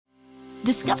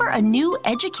Discover a new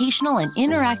educational and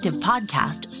interactive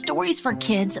podcast, Stories for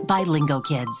Kids by Lingo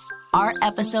Kids. Our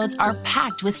episodes are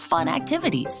packed with fun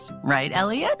activities. Right,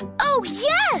 Elliot? Oh,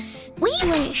 yes! We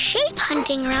went shape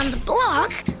hunting around the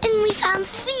block, and we found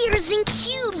spheres and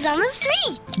cubes on the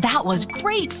street. That was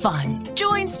great fun.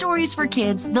 Join Stories for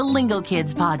Kids, the Lingo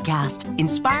Kids podcast,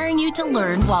 inspiring you to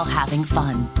learn while having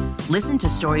fun. Listen to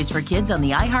Stories for Kids on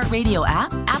the iHeartRadio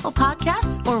app, Apple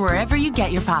Podcasts, or wherever you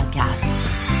get your podcasts.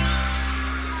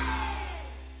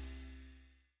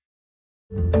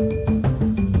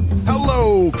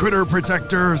 Hello, Critter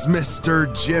Protectors.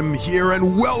 Mr. Jim here,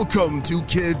 and welcome to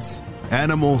Kids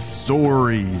Animal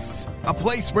Stories, a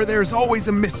place where there's always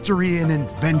a mystery and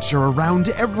adventure around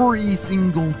every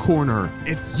single corner.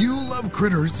 If you love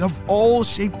critters of all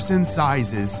shapes and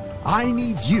sizes, I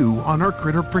need you on our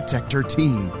Critter Protector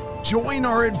team. Join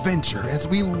our adventure as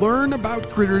we learn about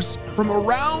critters from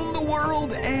around the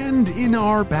world and in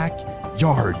our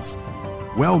backyards.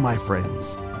 Well, my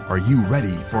friends, are you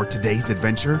ready for today's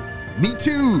adventure? Me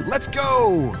too! Let's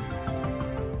go!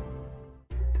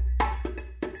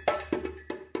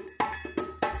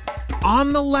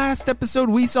 On the last episode,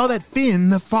 we saw that Finn,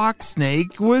 the fox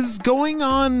snake, was going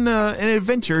on an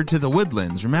adventure to the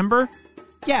woodlands, remember?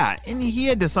 Yeah, and he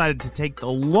had decided to take the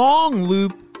long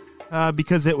loop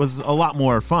because it was a lot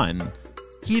more fun.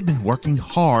 He had been working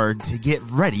hard to get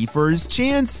ready for his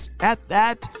chance at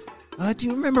that. Do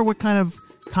you remember what kind of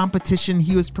competition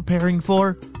he was preparing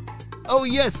for? Oh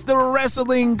yes, the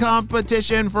wrestling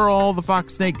competition for all the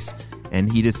fox snakes.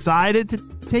 And he decided to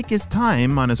take his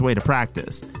time on his way to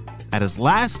practice. At his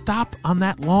last stop on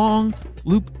that long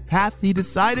loop path, he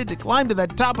decided to climb to the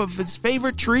top of his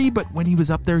favorite tree, but when he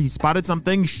was up there, he spotted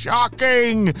something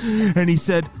shocking, and he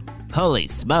said, "Holy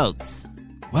smokes."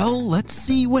 Well, let's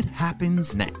see what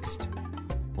happens next.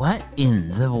 What in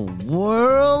the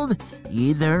world?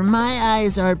 Either my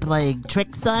eyes are playing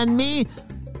tricks on me,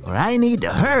 or I need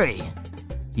to hurry,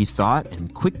 he thought,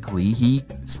 and quickly he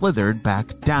slithered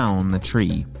back down the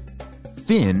tree.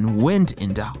 Finn went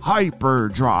into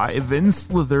hyperdrive and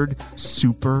slithered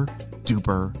super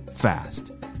duper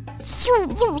fast.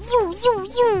 Zoom, zoom, zoom, zoom,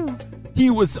 zoom. He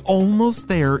was almost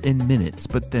there in minutes,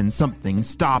 but then something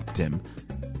stopped him.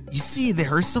 You see,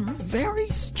 there are some very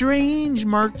strange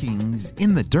markings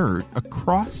in the dirt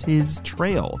across his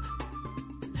trail.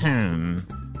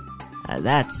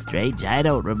 That's strange. I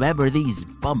don't remember these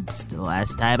bumps the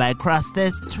last time I crossed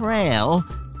this trail,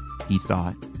 he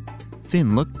thought.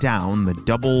 Finn looked down the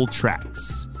double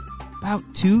tracks, about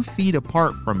 2 feet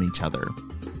apart from each other.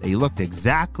 They looked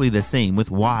exactly the same with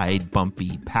wide,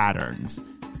 bumpy patterns.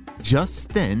 Just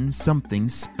then, something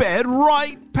sped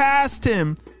right past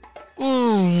him.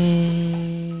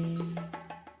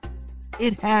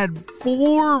 It had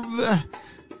 4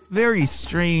 very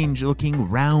strange-looking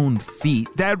round feet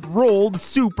that rolled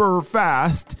super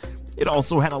fast. It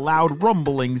also had a loud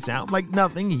rumbling sound like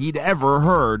nothing he'd ever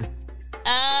heard.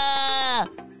 Ah!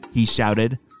 He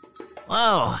shouted.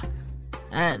 Whoa,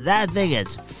 that thing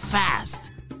is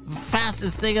fast.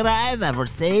 Fastest thing that I've ever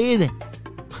seen.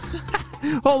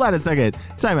 Hold on a second.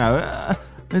 Time out.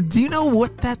 Do you know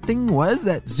what that thing was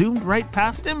that zoomed right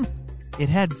past him? It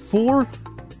had 4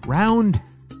 round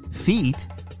feet.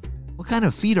 What kind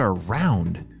of feet are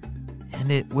round?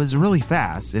 And it was really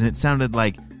fast, and it sounded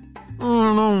like...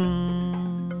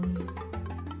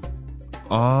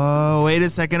 Oh, wait a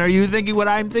second. Are you thinking what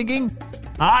I'm thinking?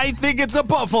 I think it's a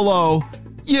buffalo.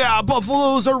 Yeah,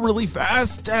 buffaloes are really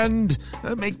fast and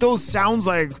make those sounds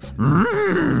like...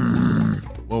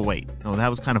 Well, wait. No, that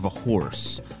was kind of a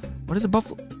horse. What is a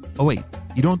buffalo? Oh, wait.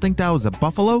 You don't think that was a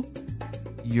buffalo?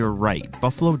 You're right.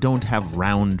 Buffalo don't have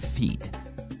round feet.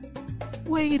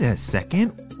 Wait a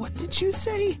second. What did you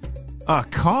say? A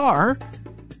car?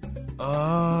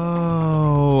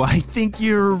 Oh, I think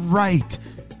you're right.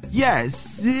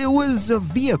 Yes, it was a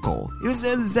vehicle. It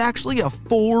was actually a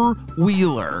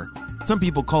 4-wheeler. Some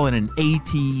people call it an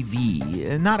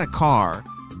ATV, not a car.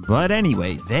 But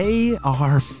anyway, they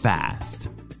are fast.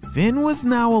 Finn was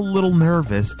now a little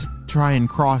nervous to try and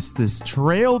cross this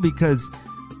trail because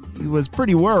he was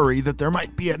pretty worried that there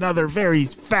might be another very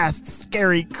fast,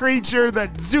 scary creature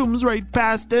that zooms right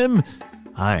past him.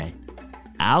 All right,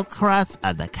 I'll cross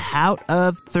on the count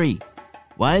of 3.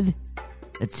 1,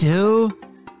 2,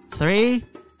 3.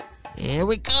 Here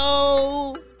we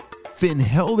go. Finn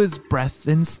held his breath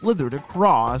and slithered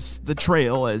across the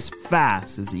trail as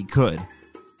fast as he could.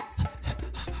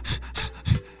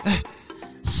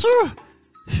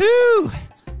 Phew!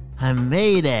 I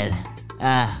made it.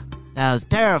 That was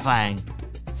terrifying.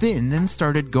 Finn then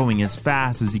started going as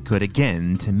fast as he could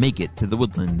again to make it to the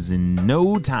woodlands in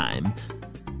no time.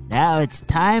 Now it's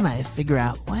time I figure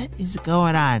out what is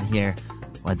going on here.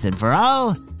 Once and for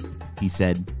all, he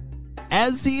said.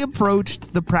 As he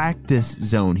approached the practice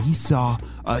zone, he saw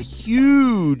a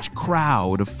huge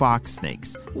crowd of fox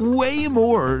snakes, way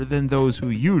more than those who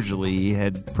usually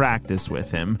had practiced with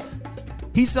him.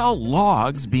 He saw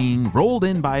logs being rolled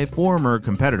in by former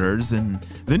competitors, and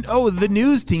the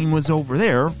news team was over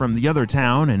there from the other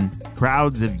town, and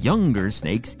crowds of younger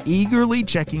snakes eagerly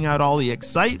checking out all the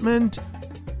excitement.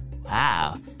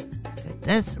 Wow, could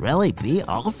this really be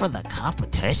all for the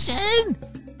competition?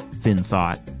 Finn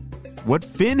thought. What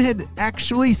Finn had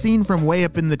actually seen from way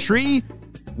up in the tree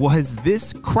was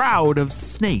this crowd of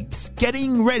snakes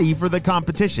getting ready for the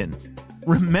competition.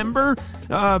 Remember,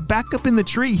 back up in the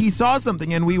tree, he saw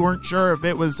something and we weren't sure if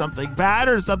it was something bad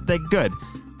or something good.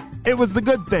 It was the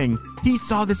good thing. He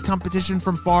saw this competition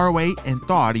from far away and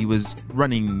thought he was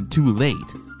running too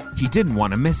late. He didn't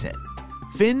want to miss it.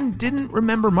 Finn didn't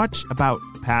remember much about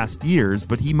past years,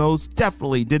 but he most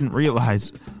definitely didn't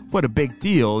realize what a big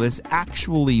deal this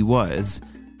actually was.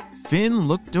 Finn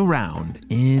looked around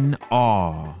in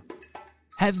awe.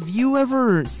 Have you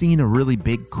ever seen a really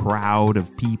big crowd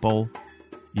of people?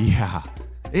 Yeah,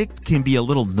 it can be a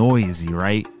little noisy,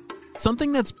 right?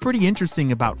 Something that's pretty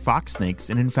interesting about fox snakes,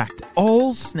 and in fact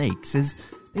all snakes, is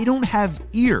they don't have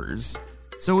ears.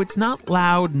 So it's not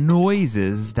loud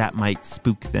noises that might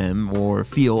spook them or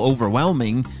feel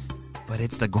overwhelming, but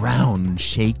it's the ground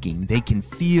shaking. They can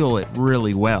feel it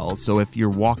really well. So if you're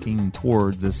walking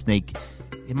towards a snake,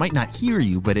 it might not hear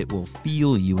you, but it will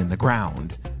feel you in the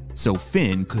ground. So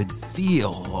Finn could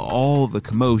feel all the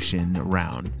commotion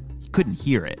around. He couldn't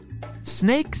hear it.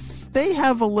 Snakes, they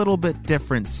have a little bit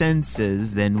different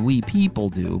senses than we people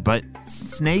do, but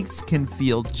snakes can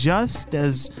feel just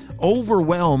as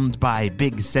overwhelmed by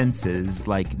big senses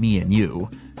like me and you.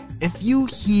 If you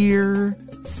hear,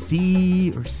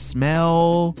 see, or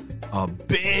smell a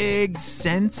big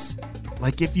sense,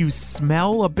 like if you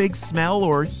smell a big smell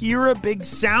or hear a big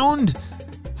sound,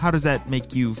 how does that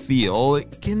make you feel?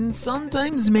 It can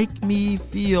sometimes make me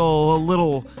feel a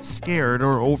little scared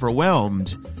or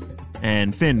overwhelmed.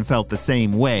 And Finn felt the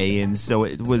same way, and so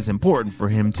it was important for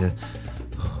him to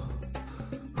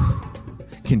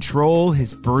control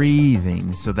his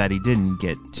breathing so that he didn't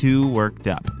get too worked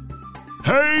up.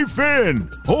 "Hey,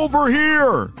 Finn, over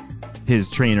here!" his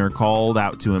trainer called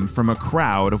out to him from a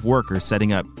crowd of workers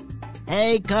setting up.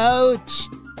 "Hey, coach,"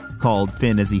 called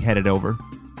Finn as he headed over.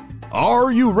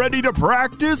 "Are you ready to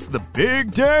practice? The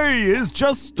big day is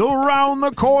just around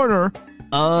the corner."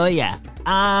 "Oh, yeah,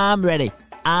 I'm ready.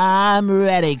 I'm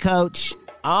ready, coach.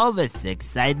 All this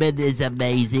excitement is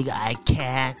amazing. I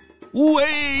can't."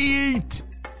 "Wait!"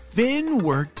 Finn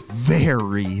worked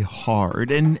very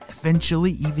hard and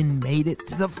eventually even made it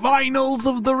to the finals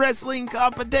of the wrestling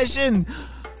competition.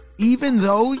 Even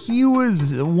though he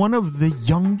was one of the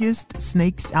youngest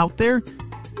snakes out there,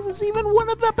 he was even one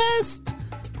of the best.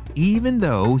 Even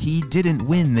though he didn't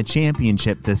win the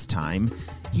championship this time,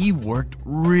 he worked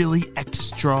really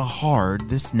extra hard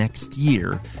this next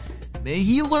year.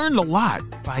 He learned a lot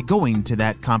by going to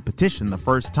that competition the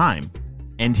first time,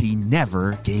 and he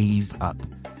never gave up.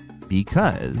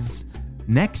 Because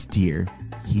next year,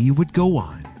 he would go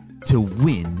on to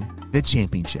win the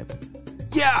championship.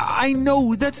 Yeah, I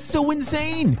know, that's so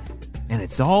insane! And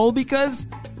it's all because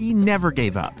he never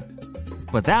gave up.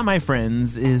 But that, my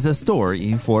friends, is a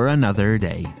story for another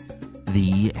day.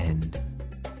 The end.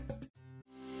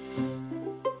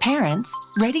 Parents,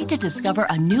 ready to discover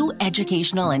a new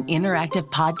educational and interactive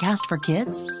podcast for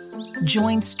kids?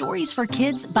 Join Stories for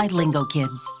Kids by Lingo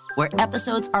Kids, where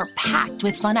episodes are packed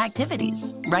with fun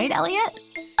activities. Right, Elliot?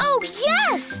 Oh,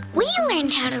 yes! We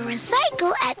learned how to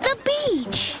recycle at the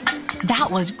beach.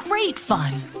 That was great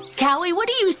fun. Callie, what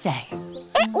do you say?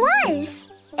 It was.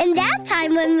 And that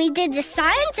time when we did the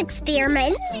science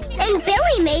experiments and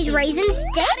Billy made raisins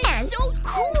dance. So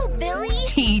cool, Billy.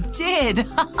 He did.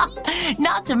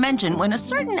 Not to mention when a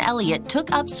certain Elliot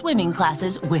took up swimming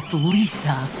classes with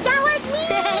Lisa. That was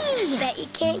me! Bet you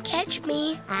can't catch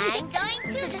me. I'm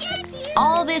going to get you.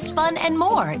 All this fun and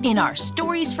more in our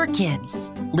Stories for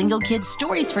Kids. Lingo Kids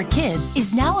Stories for Kids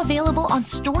is now available on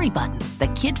Story Button, the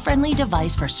kid-friendly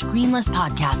device for screenless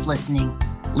podcast listening.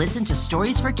 Listen to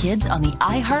Stories for Kids on the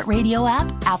iHeartRadio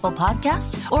app, Apple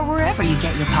Podcasts, or wherever you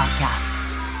get your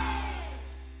podcasts.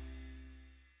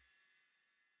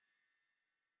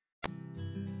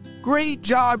 Great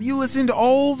job! You listened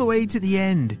all the way to the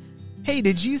end. Hey,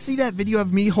 did you see that video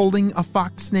of me holding a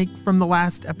fox snake from the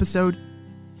last episode?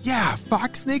 Yeah,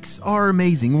 fox snakes are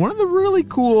amazing. One of the really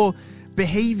cool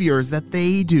behaviors that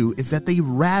they do is that they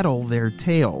rattle their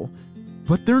tail.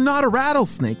 but they're not a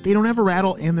rattlesnake. They don't have a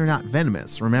rattle and they're not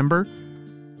venomous, remember?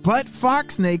 But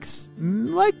fox snakes,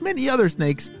 like many other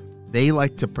snakes, they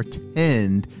like to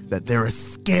pretend that they're a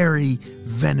scary,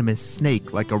 venomous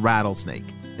snake like a rattlesnake.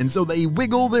 And so they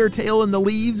wiggle their tail in the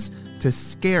leaves to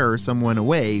scare someone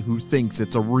away who thinks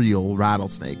it's a real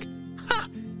rattlesnake. Ha!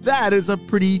 That is a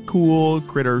pretty cool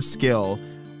critter skill.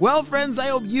 Well, friends, I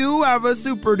hope you have a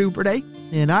super duper day,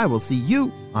 and I will see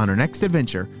you on our next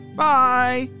adventure.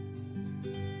 Bye!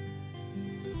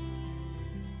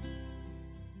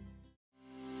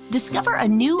 Discover a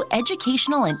new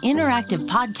educational and interactive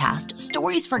podcast,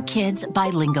 Stories for Kids by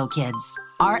Lingo Kids.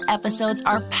 Our episodes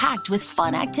are packed with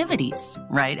fun activities.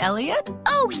 Right, Elliot?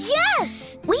 Oh,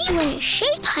 yes! We went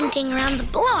shape hunting around the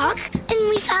block, and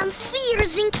we found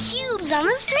spheres and cubes on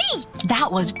the street. That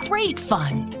was great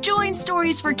fun. Join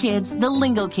Stories for Kids, the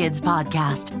Lingo Kids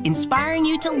podcast, inspiring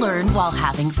you to learn while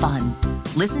having fun.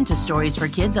 Listen to Stories for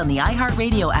Kids on the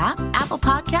iHeartRadio app, Apple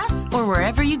Podcasts, or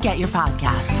wherever you get your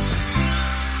podcasts.